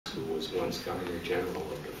was once Governor General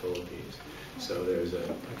of the Philippines. So there's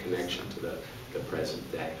a connection to the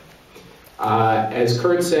present day. As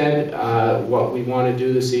Kurt said, what we want to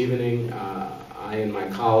do this evening, I and my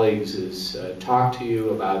colleagues, is talk to you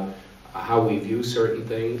about how we view certain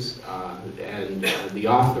things, and the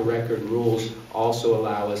off-the-record rules also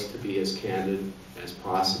allow us to be as candid as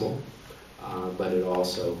possible, but it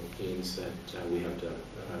also means that we have to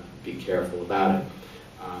be careful about it.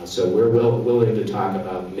 So we're willing to talk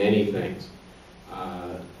about many things,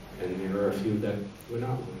 and there are a few that we're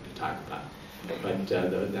not willing to talk about, but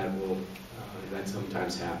that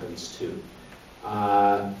sometimes happens too.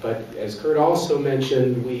 But as Kurt also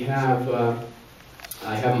mentioned, we have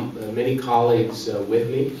I have many colleagues with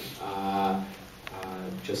me.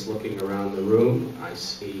 Just looking around the room, I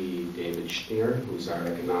see David Schneer, who's our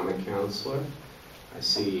economic counselor. I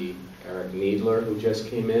see Eric Needler, who just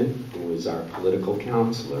came in, who is our political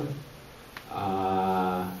counselor.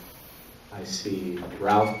 I see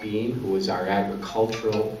Ralph Bean, who is our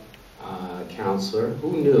agricultural counselor.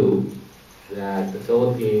 Who knew that the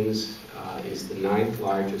Philippines is the 9th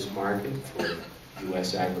largest market for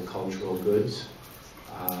US agricultural goods?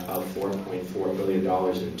 About $4.4 billion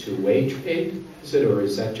in two wage paid, is it, or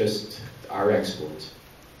is that just our exports?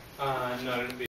 No, it would be